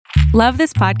Love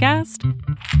this podcast?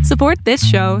 Support this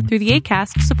show through the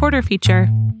Acast supporter feature.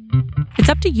 It's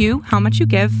up to you how much you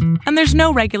give, and there's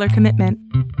no regular commitment.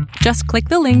 Just click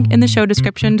the link in the show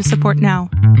description to support now.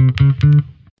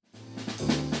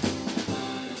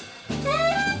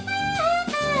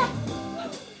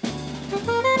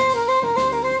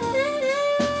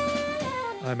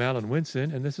 I'm Alan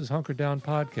Winson, and this is Hunker Down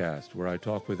Podcast, where I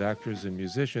talk with actors and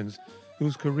musicians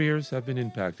whose careers have been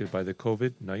impacted by the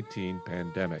COVID-19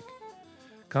 pandemic.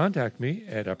 Contact me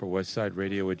at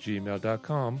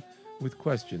upperwestsideradio@gmail.com with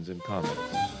questions and comments.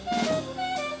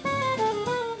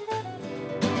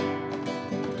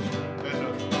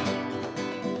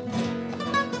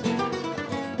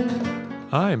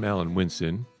 I'm Alan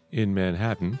Winson in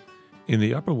Manhattan, in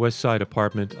the Upper West Side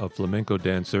apartment of flamenco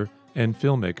dancer and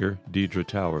filmmaker Deidre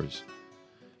Towers.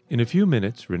 In a few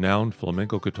minutes, renowned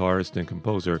flamenco guitarist and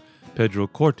composer Pedro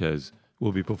Cortés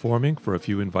will be performing for a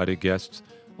few invited guests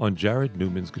on Jared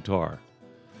Newman's guitar.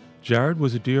 Jared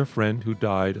was a dear friend who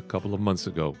died a couple of months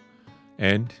ago,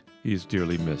 and he is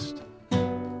dearly missed.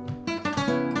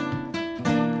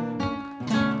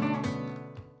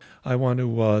 I want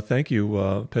to thank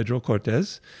you, Pedro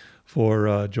Cortés,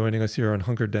 for joining us here on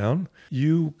Hunker Down.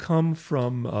 You come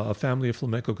from a family of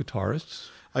flamenco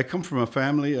guitarists. I come from a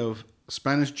family of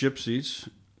Spanish gypsies,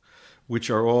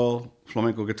 which are all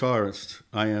flamenco guitarists.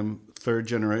 I am third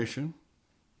generation.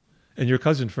 And your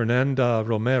cousin, Fernanda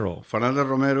Romero. Fernanda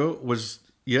Romero was,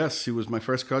 yes, she was my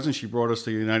first cousin. She brought us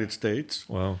to the United States.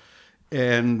 Wow.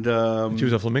 And she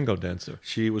was a flamenco dancer.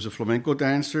 She was a flamenco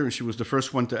dancer, and she was the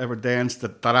first one to ever dance the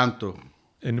taranto.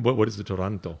 And what is the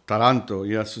taranto? Taranto,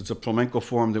 yes. It's a flamenco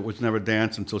form that was never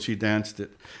danced until she danced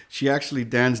it. She actually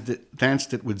danced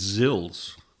it with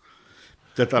zills.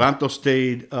 The taranto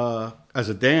stayed as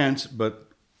a dance,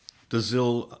 but the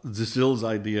zills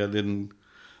idea didn't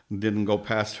go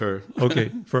past her.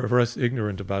 Okay, for us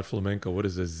ignorant about flamenco, what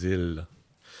is a zil?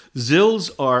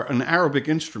 Zills are an Arabic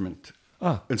instrument.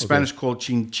 In Spanish okay. Called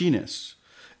chinchines.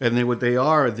 And they're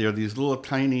these little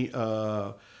tiny,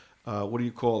 what do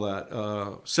you call that?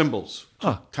 Cymbals.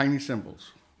 Tiny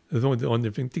cymbals. On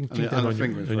your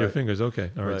fingers, right. Your fingers,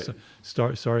 okay. All right. So,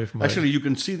 sorry for my... Actually, you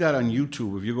can see that on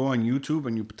YouTube. If you go on YouTube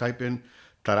and you type in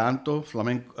Taranto,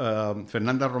 flamenco,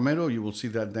 Fernanda Romero, you will see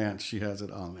that dance. She has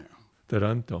it on there.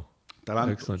 Taranto.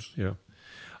 Tarantos. Excellent, yeah.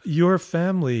 Your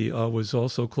family was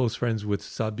also close friends with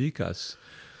Sabicas,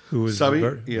 who is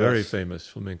very famous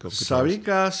flamenco guitarist.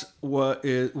 Sabicas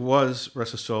was,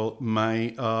 rest his soul,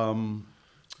 my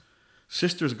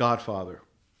sister's godfather.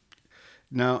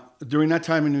 Now, during that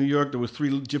time in New York, there was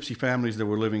 3 gypsy families that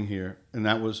were living here, and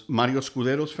that was Mario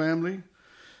Scudero's family,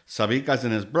 Sabicas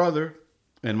and his brother,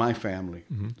 and my family.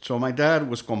 Mm-hmm. So my dad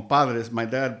was compadres. My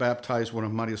dad baptized one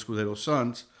of Mario Scudero's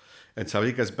sons, and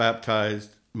Sabicas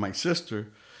baptized my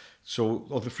sister. So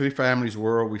all the 3 families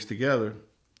were always together.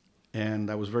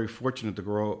 And I was very fortunate to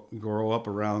grow up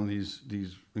around these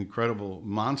incredible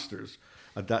monsters.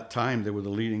 At that time, they were the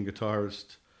leading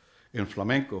guitarist in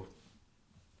flamenco.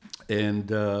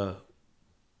 And my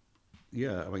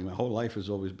whole life has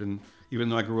always been, even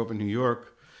though I grew up in New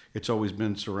York, it's always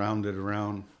been surrounded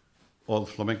around all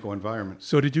the flamenco environment.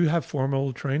 So did you have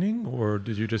formal training, or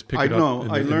did you just pick it up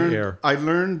in the air? I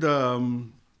learned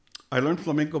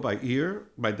flamenco by ear.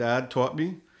 My dad taught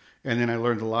me, and then I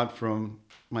learned a lot from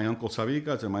my uncle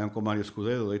Sabicas and my uncle Mario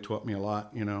Scudero. They taught me a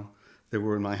lot. They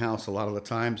were in my house a lot of the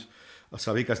times.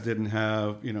 Sabicas didn't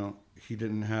have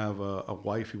a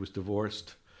wife. He was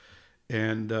divorced.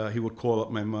 And he would call up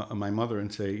my mother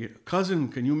and say, "Cousin,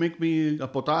 can you make me a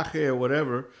potaje or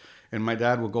whatever?" And my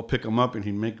dad would go pick him up, and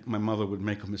my mother would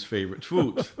make him his favorite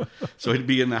foods. So he'd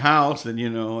be in the house, and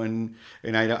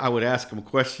I would ask him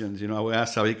questions. I would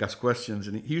ask Sabicas questions,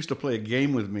 and he used to play a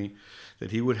game with me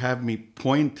that he would have me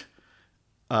point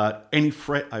any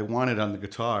fret I wanted on the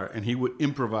guitar, and he would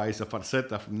improvise a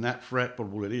falseta from that fret por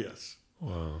bulerías.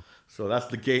 Wow. So that's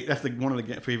the game. That's one of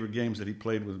the favorite games that he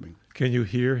played with me. Can you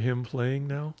hear him playing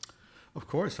now? Of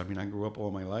course. I grew up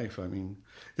all my life.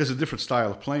 There's a different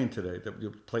style of playing today that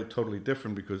you play totally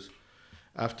different, because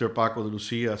after Paco de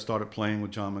Lucia started playing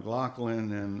with John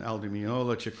McLaughlin and Al Di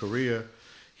Meola, Chick Corea,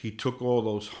 he took all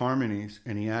those harmonies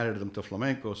and he added them to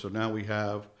flamenco. So now we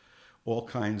have all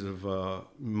kinds of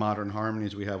modern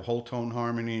harmonies. We have whole tone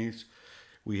harmonies.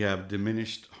 We have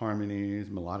diminished harmonies,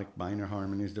 melodic minor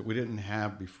harmonies that we didn't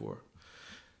have before.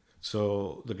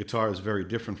 So the guitar is very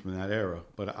different from that era.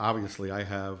 But obviously, I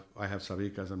have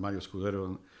Sabicas and Mario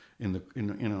Scudero in the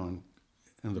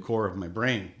core of my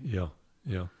brain. Yeah.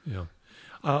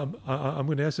 I'm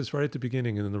going to ask this right at the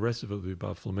beginning, and then the rest of it will be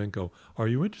about flamenco. Are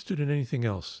you interested in anything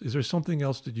else? Is there something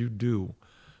else that you do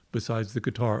besides the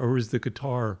guitar, or is the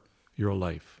guitar your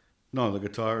life? No, the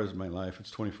guitar is my life.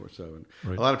 It's 24/7.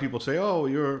 Right. A lot of people say, "Oh,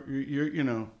 you're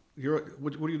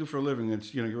what do you do for a living?"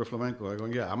 It's you're a flamenco. I go,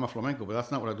 "Yeah, I'm a flamenco, but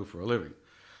that's not what I do for a living.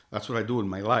 That's what I do in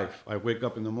my life. I wake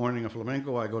up in the morning a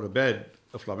flamenco. I go to bed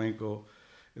a flamenco,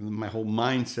 and my whole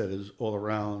mindset is all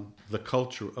around the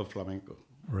culture of flamenco."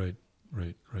 Right.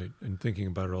 And thinking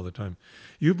about it all the time.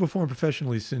 You've performed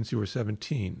professionally since you were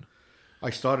 17. I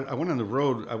went on the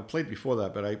road. I played before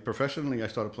that, but I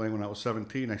started playing when I was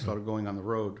 17. I started going on the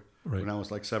road when I was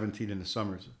like 17 in the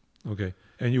summers. Okay.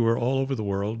 And you were all over the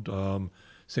world.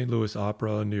 St. Louis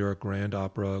Opera, New York Grand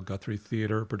Opera, Guthrie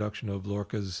Theater, production of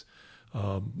Lorca's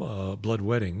Blood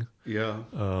Wedding. Yeah.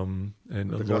 And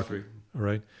the Guthrie. All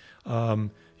right.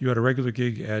 You had a regular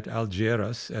gig at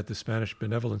Algeciras at the Spanish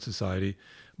Benevolent Society,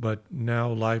 but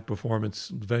now live performance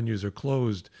venues are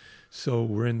closed. So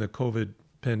we're in the COVID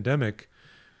pandemic.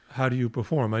 How do you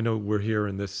perform? I know we're here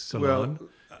in this salon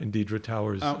in Deidre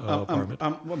Towers' apartment.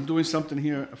 I'm doing something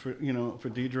here for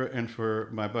Deidre and for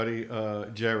my buddy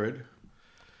Jared.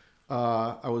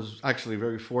 I was actually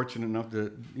very fortunate enough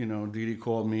that Deirdre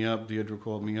called me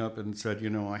up and said,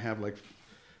 I have like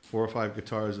 4 or 5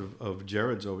 guitars of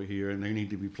Jared's over here and they need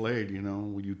to be played.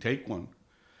 Will you take one?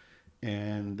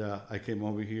 And I came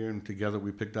over here and together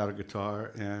we picked out a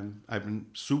guitar, and I've been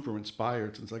super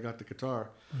inspired since I got the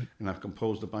guitar. Right. And I've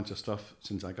composed a bunch of stuff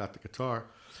since I got the guitar.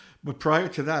 But prior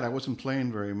to that, I wasn't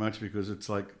playing very much because it's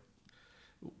like,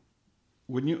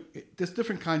 there's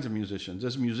different kinds of musicians.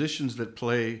 There's musicians that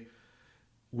play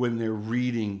when they're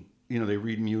reading, they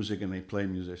read music and they play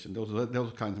musician.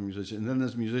 Those kinds of musicians. And then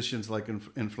there's musicians like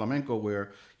in flamenco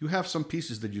where you have some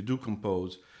pieces that you do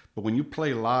compose, but when you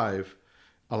play live,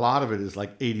 a lot of it is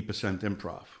like 80%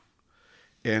 improv.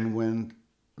 And when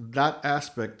that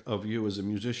aspect of you as a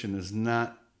musician is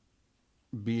not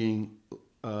being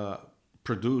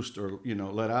produced or,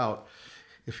 let out,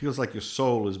 it feels like your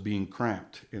soul is being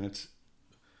cramped. And it's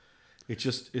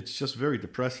just very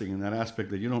depressing in that aspect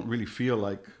that you don't really feel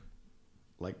like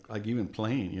even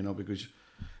playing, because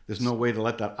there's no way to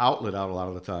let that outlet out a lot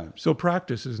of the time. So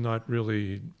practice is not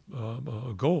really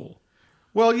a goal.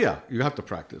 Well, yeah, you have to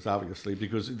practice, obviously,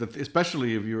 because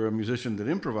especially if you're a musician that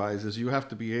improvises, you have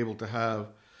to be able to have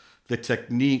the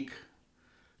technique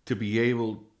to be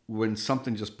able, when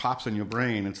something just pops in your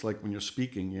brain, it's like when you're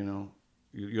speaking,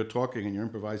 you're talking and you're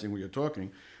improvising when you're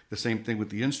talking. The same thing with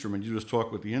the instrument. You just talk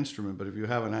with the instrument, but if you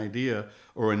have an idea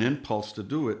or an impulse to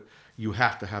do it, you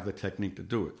have to have the technique to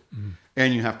do it. Mm-hmm.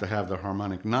 And you have to have the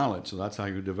harmonic knowledge. So that's how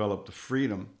you develop the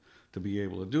freedom to be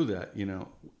able to do that,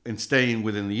 and staying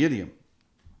within the idiom.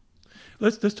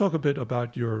 Let's talk a bit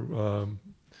about your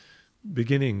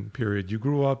beginning period. You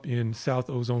grew up in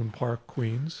South Ozone Park,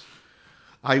 Queens.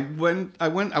 I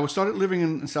started living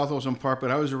in South Ozone Park, but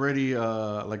I was already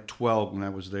like 12 when I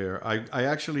was there.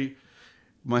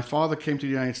 My father came to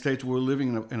the United States. We were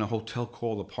living in a hotel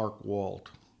called the Park Wald.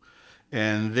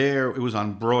 And there, it was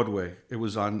on Broadway. It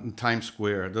was on Times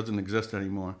Square. It doesn't exist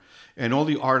anymore. And all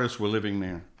the artists were living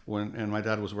there, and my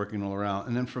dad was working all around.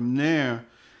 And then from there,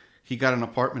 he got an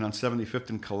apartment on 75th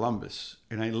and Columbus.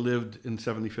 And I lived in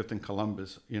 75th and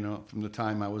Columbus, from the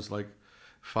time I was like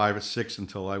 5 or 6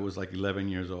 until I was like 11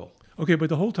 years old. Okay, but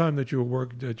the whole time that you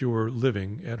were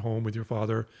living at home with your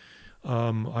father,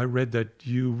 I read that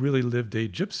you really lived a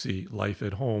gypsy life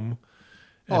at home.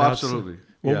 Oh, absolutely.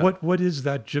 Well, yeah. What is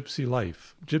that gypsy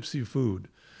life? Gypsy food.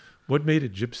 What made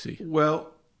it gypsy?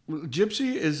 Well,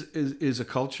 gypsy is a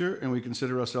culture, and we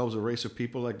consider ourselves a race of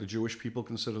people, like the Jewish people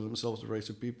consider themselves a race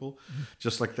of people. Mm-hmm.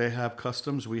 Just like they have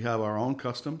customs, we have our own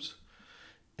customs.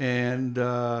 And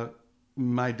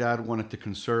my dad wanted to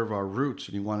conserve our roots,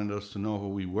 and he wanted us to know who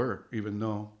we were, even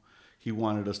though he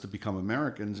wanted us to become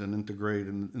Americans and integrate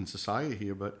in society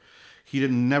here. But he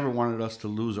never wanted us to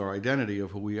lose our identity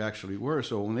of who we actually were.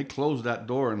 So when they closed that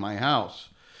door in my house,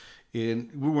 we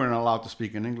weren't allowed to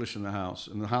speak in English in the house.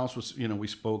 And the house was, we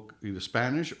spoke either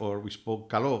Spanish or we spoke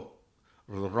Caló,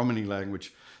 or the Romani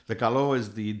language. The Caló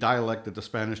is the dialect that the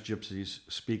Spanish gypsies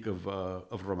speak of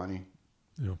Romani.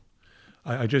 Yeah.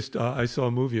 I saw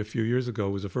a movie a few years ago.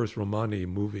 It was the first Romani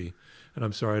movie. And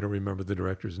I'm sorry, I don't remember the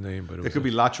director's name. But it could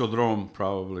be Lachodrome,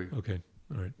 probably. Okay,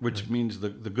 all right. Which means the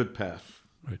good path.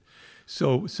 Right.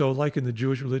 So like in the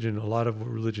Jewish religion, a lot of what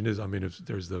religion is,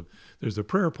 there's the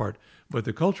prayer part, but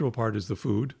the cultural part is the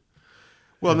food.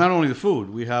 Well, not only the food,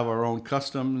 we have our own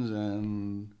customs,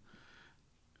 and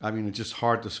it's just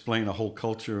hard to explain a whole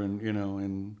culture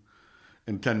in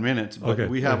 10 minutes. But okay,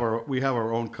 we have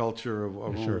our own culture of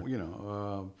our sure.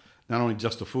 own, not only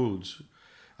just the foods.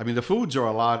 The foods are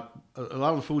a lot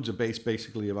of the foods are based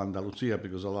basically of Andalusia,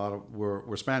 because a lot of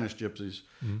we're Spanish gypsies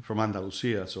from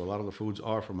Andalusia, so a lot of the foods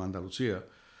are from Andalusia.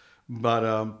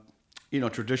 But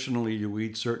traditionally you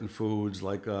eat certain foods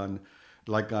like on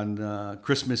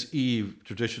Christmas Eve.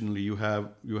 Traditionally you have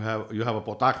a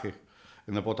potaje,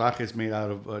 and the potaje is made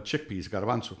out of chickpeas,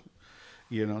 garbanzo.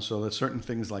 So there's certain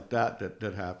things like that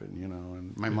happen.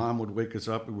 And my mom would wake us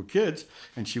up. We were kids,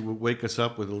 and she would wake us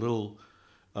up with a little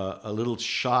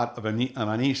shot of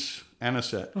anise,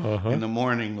 anisette, in the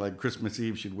morning, like Christmas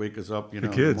Eve. She'd wake us up. The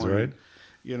kids, right?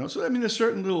 So I mean, there's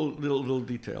certain little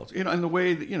details. And the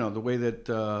way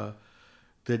that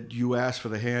that you ask for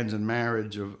the hands in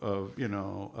marriage of a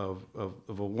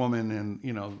woman,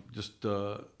 and just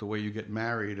the way you get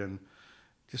married, and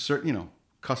just certain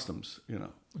customs.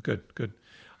 Good.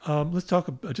 Let's talk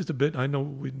just a bit. I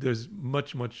know there's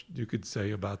much you could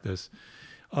say about this.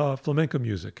 Flamenco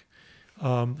music.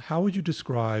 How would you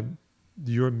describe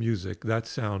your music, that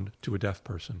sound, to a deaf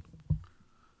person?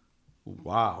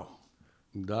 Wow.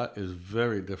 That is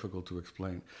very difficult to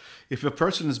explain. If a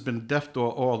person has been deaf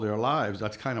all their lives,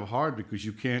 that's kind of hard, because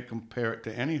you can't compare it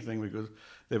to anything, because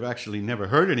they've actually never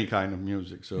heard any kind of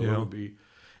music. So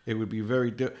it would be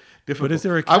very difficult. But is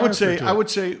there a I would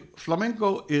say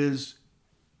flamenco is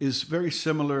very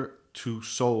similar to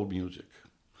soul music.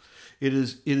 It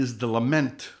is the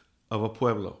lament of a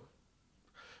pueblo.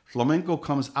 Flamenco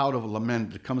comes out of a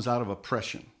lament. It comes out of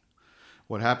oppression.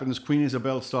 What happened is Queen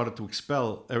Isabel started to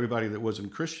expel everybody that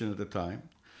wasn't Christian at the time.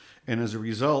 And as a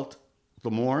result,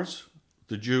 the Moors,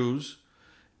 the Jews,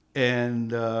 and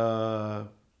the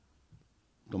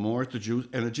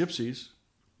Gypsies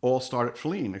all started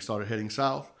fleeing. They started heading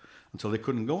south until they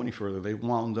couldn't go any further. They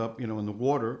wound up, in the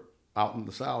water out in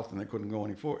the south, and they couldn't go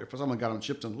any further. If someone got on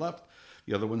ships and left,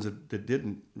 the other ones that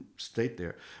didn't stayed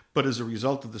there. But as a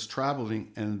result of this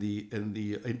traveling and the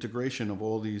integration of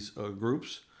all these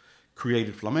groups,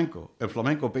 created flamenco. And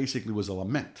flamenco basically was a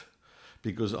lament,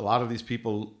 because a lot of these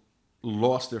people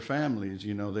lost their families.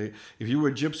 If you were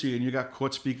a gypsy and you got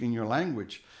caught speaking your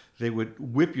language, they would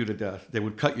whip you to death. They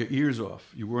would cut your ears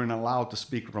off. You weren't allowed to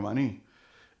speak Romani,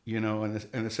 and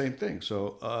the same thing.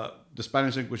 So the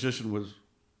Spanish Inquisition was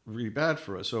really bad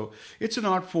for us. So it's an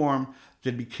art form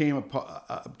that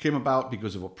came about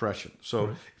because of oppression. So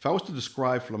right. If I was to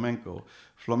describe flamenco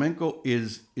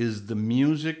is the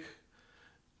music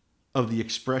of the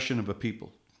expression of a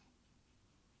people.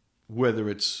 Whether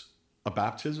it's a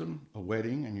baptism, a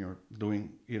wedding, and you're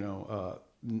doing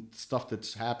stuff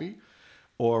that's happy,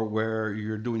 or where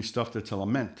you're doing stuff that's a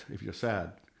lament if you're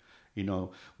sad.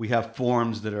 We have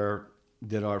forms that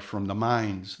are from the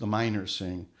mines. The miners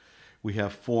sing. We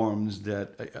have forms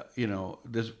that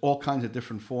there's all kinds of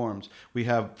different forms. We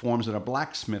have forms that are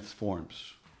blacksmith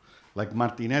forms, like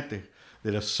martinete,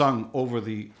 that are sung over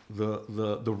the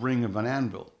ring of an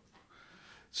anvil.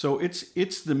 So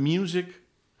it's the music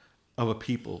of a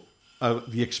people,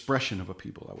 the expression of a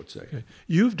people, I would say. Okay.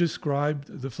 You've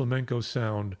described the flamenco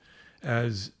sound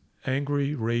as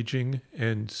angry, raging,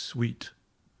 and sweet.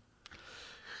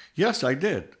 Yes, I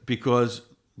did, because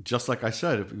just like I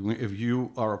said, if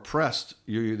you are oppressed,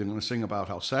 you're either going to sing about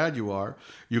how sad you are,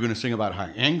 you're going to sing about how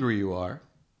angry you are.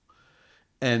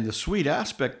 And the sweet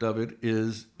aspect of it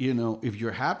is, if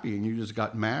you're happy and you just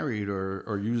got married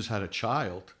or you just had a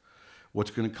child, what's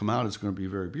going to come out is going to be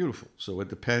very beautiful. So it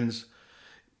depends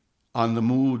on the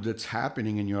mood that's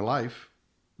happening in your life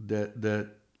that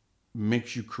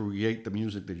makes you create the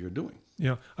music that you're doing.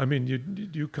 Yeah, I mean,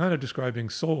 you're kind of describing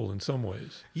soul in some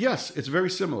ways. Yes, it's very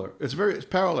similar. It's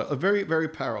parallel, very, very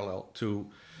parallel to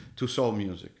soul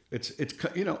music. It's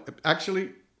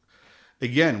actually,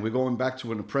 again, we're going back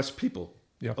to an oppressed people.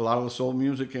 Yeah. A lot of the soul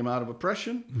music came out of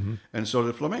oppression, and so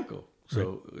did flamenco.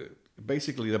 So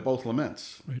basically, they're both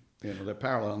laments. Right. They're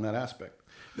parallel in that aspect.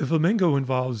 The flamenco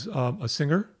involves a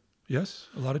singer, yes,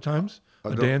 a lot of times,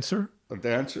 a dancer,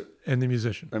 and the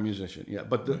musician. A musician, yeah.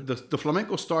 But the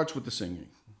flamenco starts with the singing.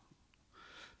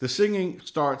 The singing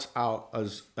starts out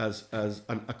as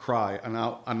a cry, an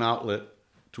outlet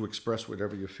to express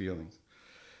whatever you're feeling.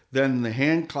 Then the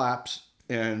hand claps,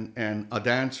 and a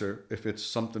dancer, if it's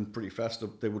something pretty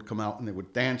festive, they would come out and they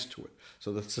would dance to it.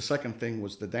 So that's the second thing,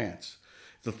 was the dance.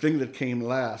 The thing that came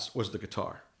last was the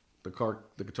guitar. The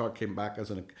guitar came back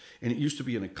and it used to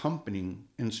be an accompanying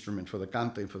instrument for the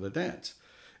cante and for the dance.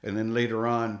 And then later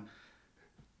on,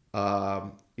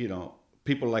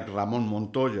 people like Ramon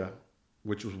Montoya,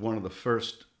 which was one of the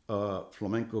first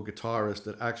flamenco guitarists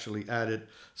that actually added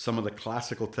some of the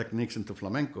classical techniques into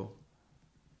flamenco.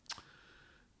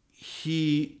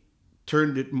 He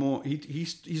turned it more.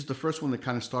 He's the first one that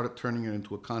kind of started turning it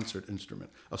into a concert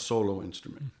instrument, a solo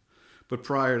instrument. But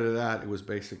prior to that, it was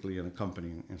basically an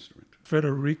accompanying instrument.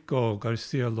 Federico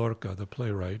Garcia Lorca, the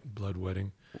playwright, Blood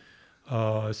Wedding,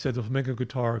 said the flamenco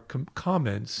guitar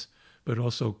comments but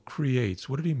also creates.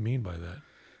 What did he mean by that?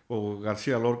 Well,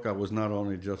 Garcia Lorca was not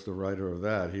only just the writer of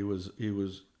that. He was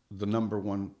the number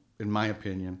one, in my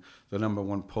opinion, the number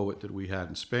one poet that we had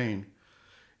in Spain.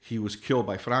 He was killed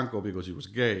by Franco because he was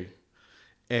gay,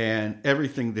 and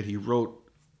everything that he wrote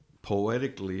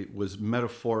poetically was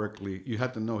metaphorically. You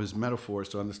had to know his metaphors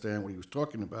to understand what he was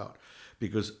talking about,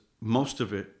 because most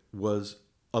of it was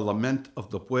a lament of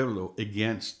the pueblo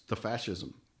against the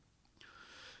fascism.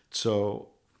 So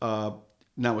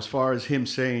now, as far as him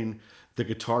saying the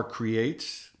guitar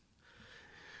creates,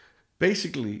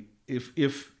 basically, in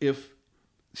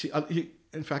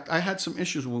fact, I had some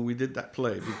issues when we did that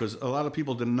play because a lot of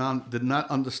people did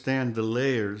not understand the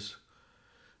layers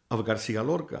of Garcia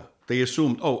Lorca. They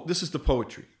assumed, oh, this is the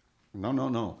poetry.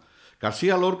 No.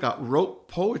 Garcia Lorca wrote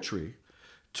poetry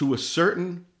to a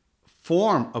certain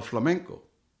form of flamenco.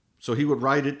 So he would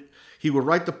write it. He would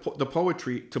write the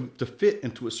poetry to fit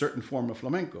into a certain form of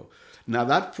flamenco. Now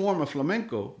that form of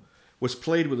flamenco was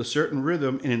played with a certain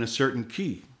rhythm and in a certain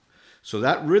key. So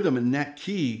that rhythm and that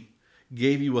key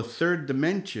gave you a third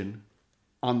dimension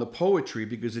on the poetry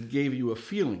because it gave you a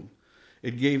feeling.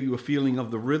 It gave you a feeling of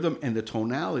the rhythm and the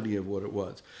tonality of what it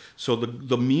was. So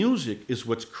the music is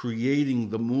what's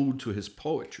creating the mood to his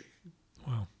poetry.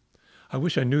 Wow. I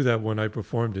wish I knew that when I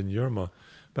performed in Yerma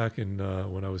back in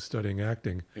when I was studying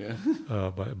acting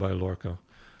by Lorca.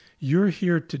 You're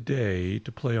here today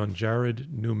to play on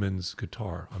Jared Newman's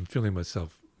guitar. I'm feeling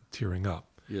myself tearing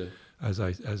up as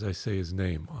I say his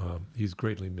name. He's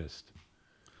greatly missed.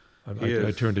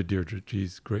 I turned to Deirdre.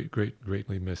 He's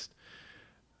greatly missed.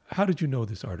 How did you know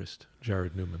this artist,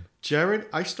 Jared Newman? Jared,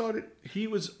 he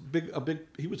was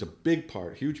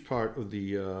a huge part of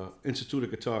the Institute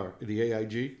of Guitar, the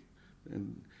AIG,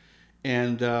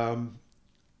 and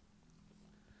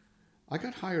I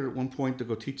got hired at one point to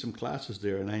go teach some classes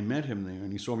there, and I met him there,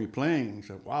 and he saw me playing, and he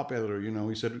said, "Wow, Pedro,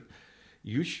 he said,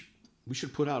 we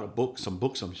should put out some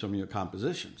books on some of your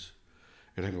compositions."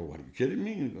 And I go, "What, are you kidding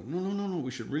me?" And he goes, No, we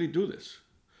should really do this.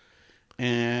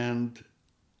 And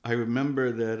I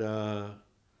remember that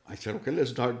I said, "Okay,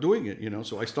 let's start doing it,"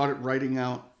 So I started writing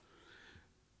out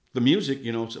the music,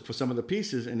 for some of the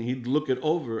pieces, and he'd look it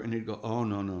over and he'd go, "Oh,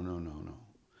 no.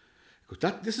 He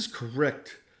goes, this is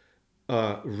correct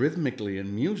rhythmically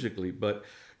and musically, but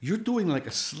you're doing like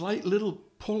a slight little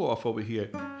pull-off over here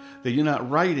that you're not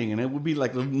writing, and it would be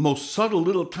like the most subtle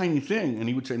little tiny thing." And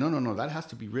he would say, No, that has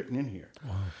to be written in here.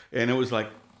 Wow. And it was like,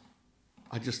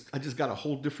 I just got a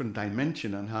whole different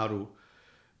dimension on how to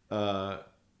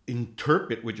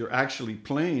interpret what you're actually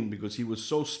playing, because he was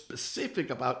so specific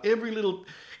about every little,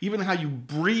 even how you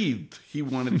breathed, he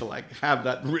wanted to have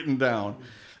that written down.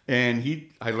 And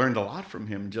I learned a lot from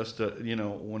him just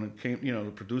when it came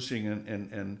to producing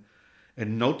and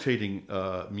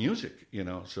notating music,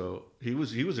 So he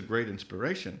was a great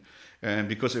inspiration, and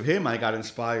because of him, I got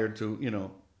inspired to we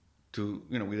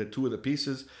did two of the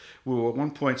pieces. We were at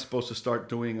one point supposed to start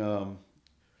doing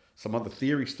some other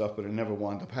theory stuff, but it never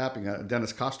wound up happening.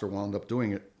 Dennis Coster wound up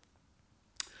doing it,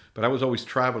 but I was always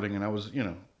traveling, and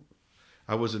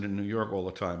I wasn't in New York all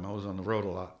the time. I was on the road a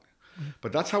lot.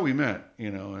 But that's how we met,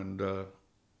 and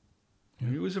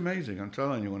he was amazing. I'm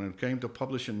telling you, when it came to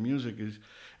publishing music, and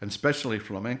especially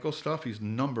flamenco stuff, he's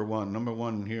number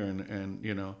one here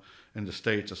in the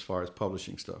States as far as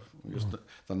publishing stuff. Just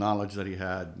the knowledge that he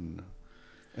had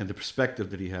and the perspective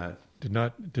that he had.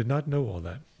 Did not know all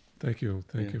that. Thank you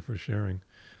for sharing.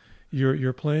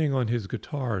 You're playing on his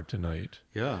guitar tonight.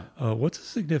 Yeah. What's the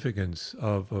significance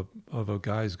of a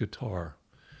guy's guitar?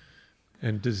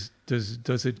 And does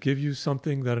it give you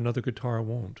something that another guitar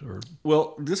won't? Or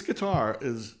well, this guitar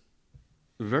is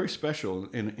very special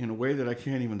in a way that I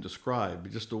can't even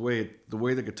describe. Just the way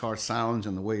the guitar sounds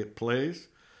and the way it plays.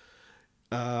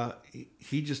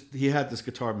 He had this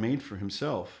guitar made for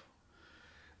himself,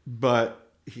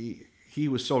 but he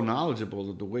was so knowledgeable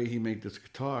that the way he made this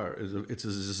guitar is a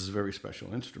very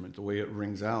special instrument. The way it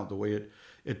rings out, the way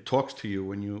it talks to you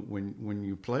when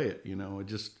you play it.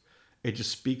 It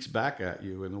just speaks back at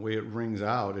you, and the way it rings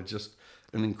out, it's just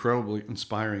an incredibly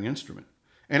inspiring instrument.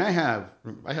 And I have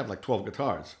like 12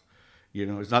 guitars.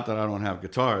 It's not that I don't have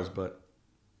guitars,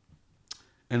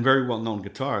 and very well-known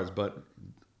guitars, but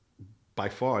by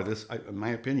far, in my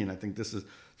opinion, I think this is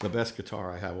the best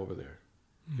guitar I have over there.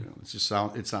 It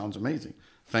sounds amazing.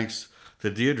 Thanks to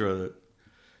Deirdre that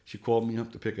she called me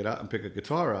up to pick a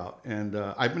guitar out. And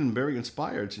I've been very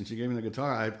inspired since she gave me the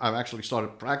guitar. I've actually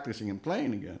started practicing and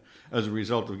playing again as a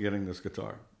result of getting this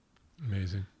guitar.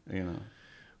 Amazing.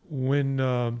 When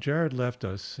Jared left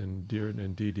us and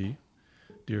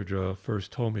Deirdre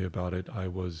first told me about it, I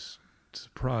was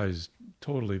surprised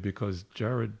totally because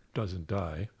Jared doesn't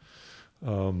die.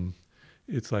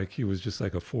 It's like he was just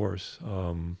like a force.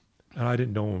 And I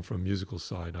didn't know him from musical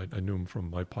side. I knew him from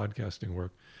my podcasting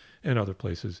work and other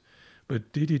places.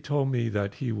 But Didi told me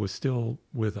that he was still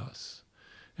with us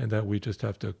and that we just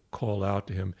have to call out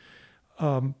to him.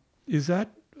 Is that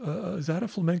a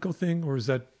flamenco thing, or is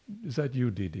that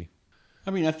you, Didi? I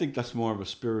mean, I think that's more of a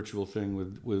spiritual thing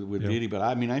with Didi. But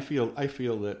I mean, I feel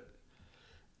that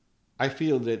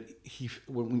he,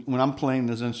 when I'm playing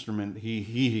this instrument, he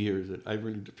hears it. I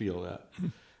really feel that.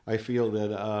 I feel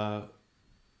that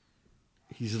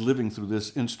he's living through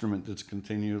this instrument that's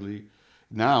continually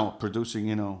now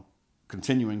producing,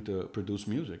 continuing to produce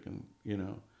music,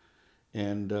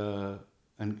 and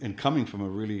coming from a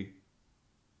really,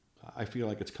 I feel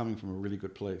like it's coming from a really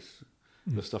good place.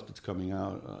 The stuff that's coming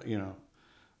out,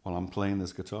 while I'm playing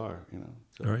this guitar,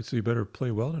 So. All right, so you better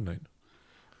play well tonight.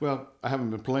 Well, I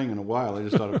haven't been playing in a while. I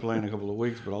just started playing a couple of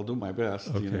weeks, but I'll do my best.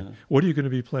 Okay. What are you going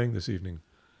to be playing this evening?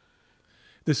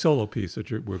 This solo piece that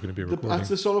we're going to be recording. That's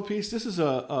the solo piece. This is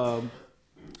a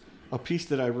piece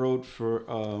that I wrote for.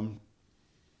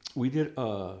 We did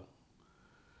a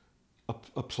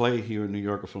play here in New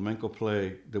York, a flamenco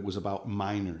play that was about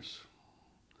miners,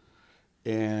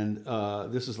 and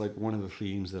this is like one of the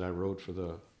themes that I wrote for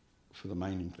the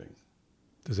mining thing.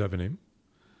 Does it have a name?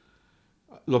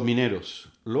 Los mineros.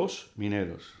 The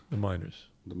miners.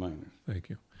 The miners. Thank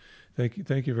you.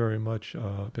 Thank you very much,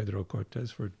 Pedro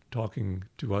Cortes, for talking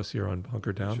to us here on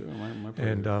Hunker Down. Sure, my pleasure.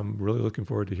 And I'm really looking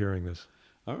forward to hearing this.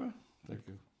 All right. Thank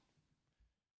you.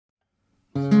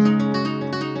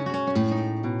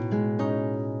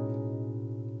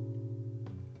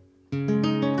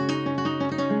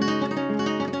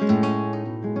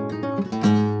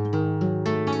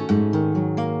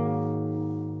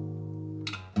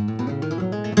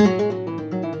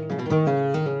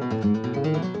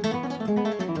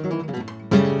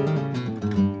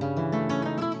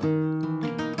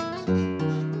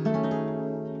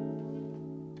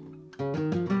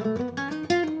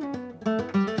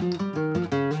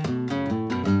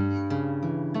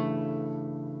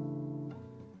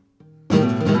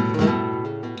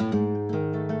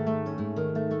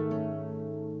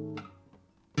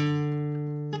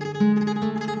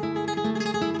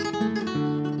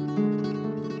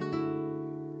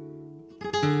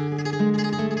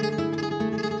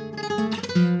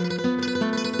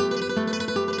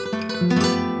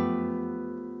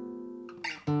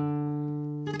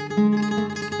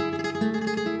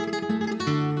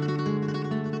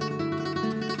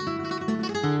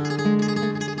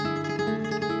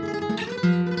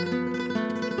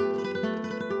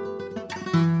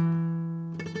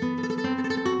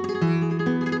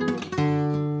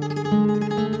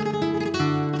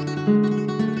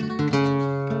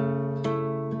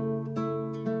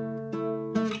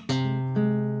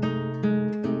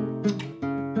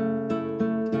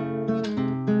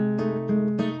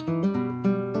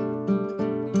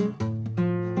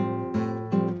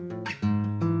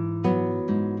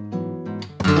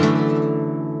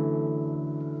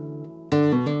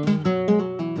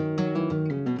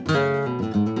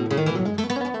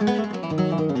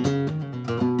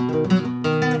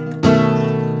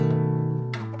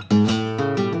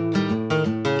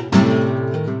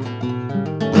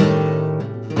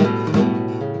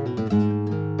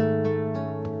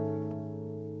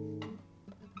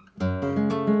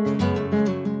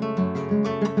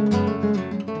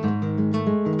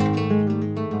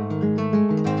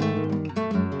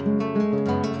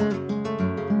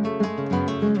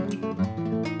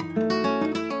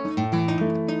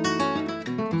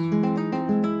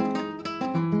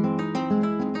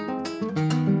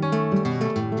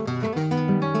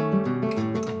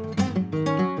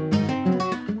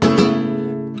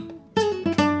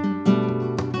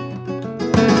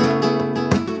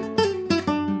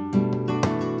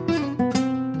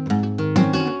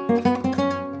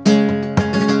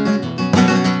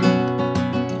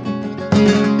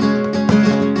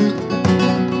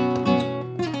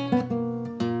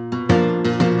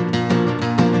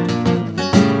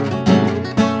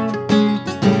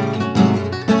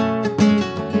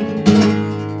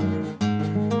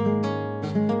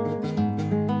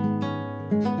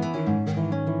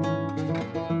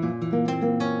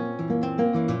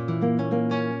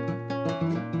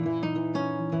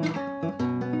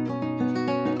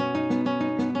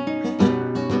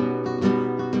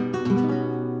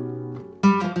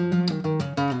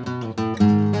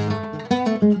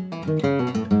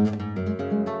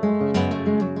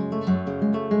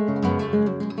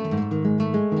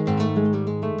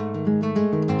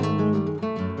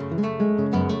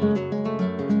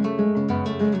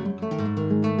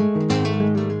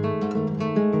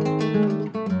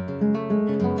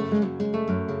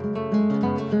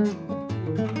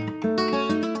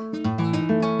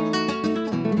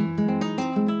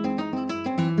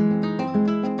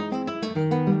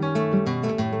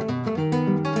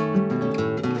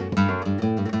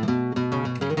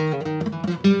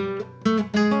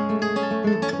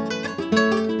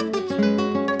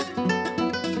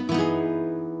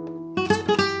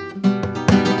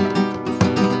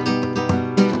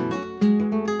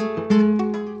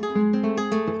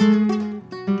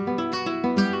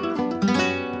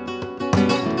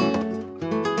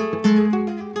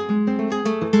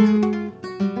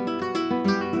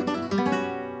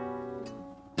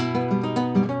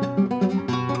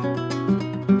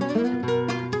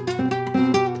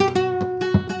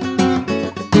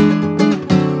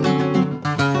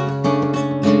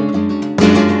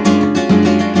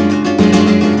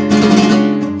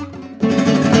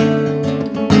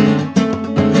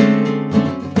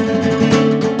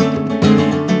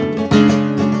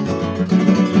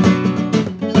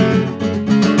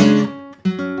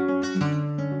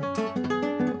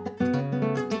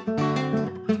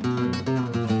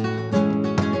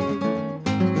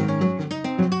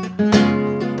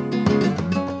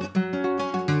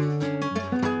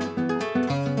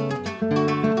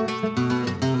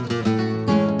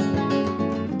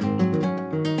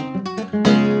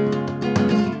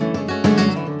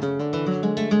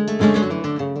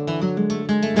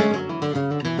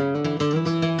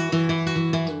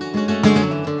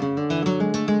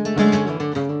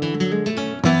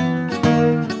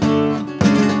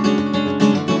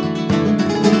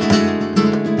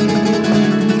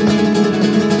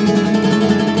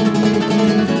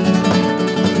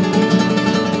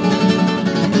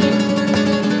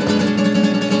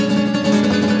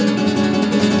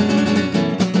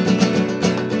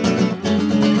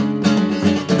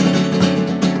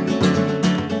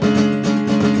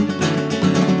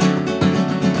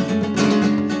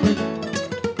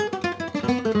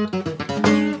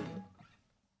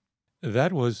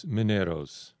 That was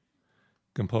Mineros,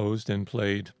 composed and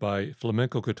played by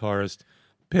flamenco guitarist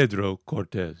Pedro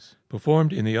Cortez,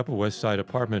 performed in the Upper West Side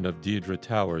apartment of Deidre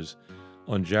Towers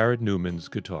on Jared Newman's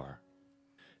guitar.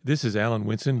 This is Alan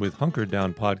Winson with Hunkered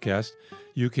Down Podcast.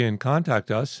 You can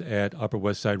contact us at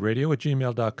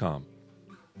upperwestsideradio@gmail.com.